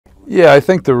Yeah, I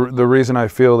think the reason I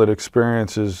feel that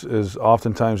experience is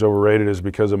oftentimes overrated is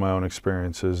because of my own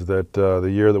experiences. That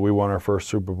the year that we won our first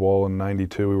Super Bowl in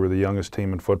 '92, we were the youngest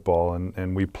team in football,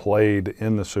 and we played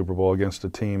in the Super Bowl against a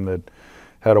team that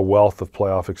had a wealth of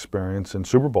playoff experience and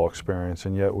Super Bowl experience,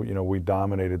 and yet we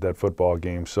dominated that football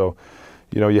game. So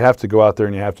you have to go out there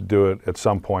and you have to do it at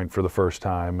some point for the first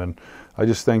time. And I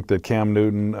just think that Cam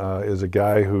Newton is a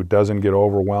guy who doesn't get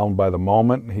overwhelmed by the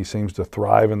moment. He seems to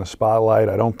thrive in the spotlight.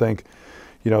 I don't think,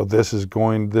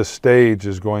 this stage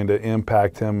is going to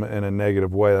impact him in a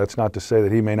negative way. That's not to say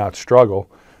that he may not struggle,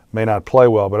 may not play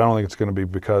well, but I don't think it's going to be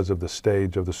because of the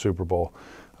stage of the Super Bowl.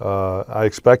 I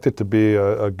expect it to be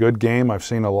a good game. I've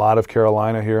seen a lot of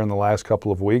Carolina here in the last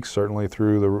couple of weeks, certainly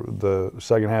through the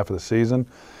second half of the season.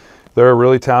 They're a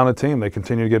really talented team. They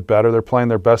continue to get better. They're playing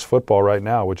their best football right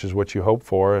now, which is what you hope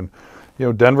for. And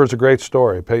Denver's a great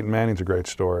story. Peyton Manning's a great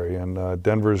story, and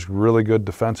Denver's really good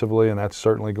defensively, and that's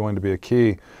certainly going to be a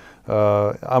key.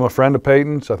 I'm a friend of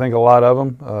Peyton's. I think a lot of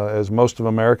him, as most of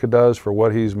America does, for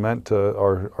what he's meant to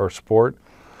our sport.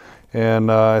 And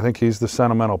I think he's the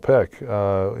sentimental pick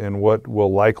in what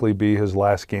will likely be his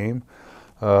last game.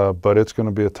 But it's going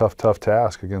to be a tough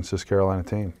task against this Carolina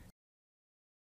team.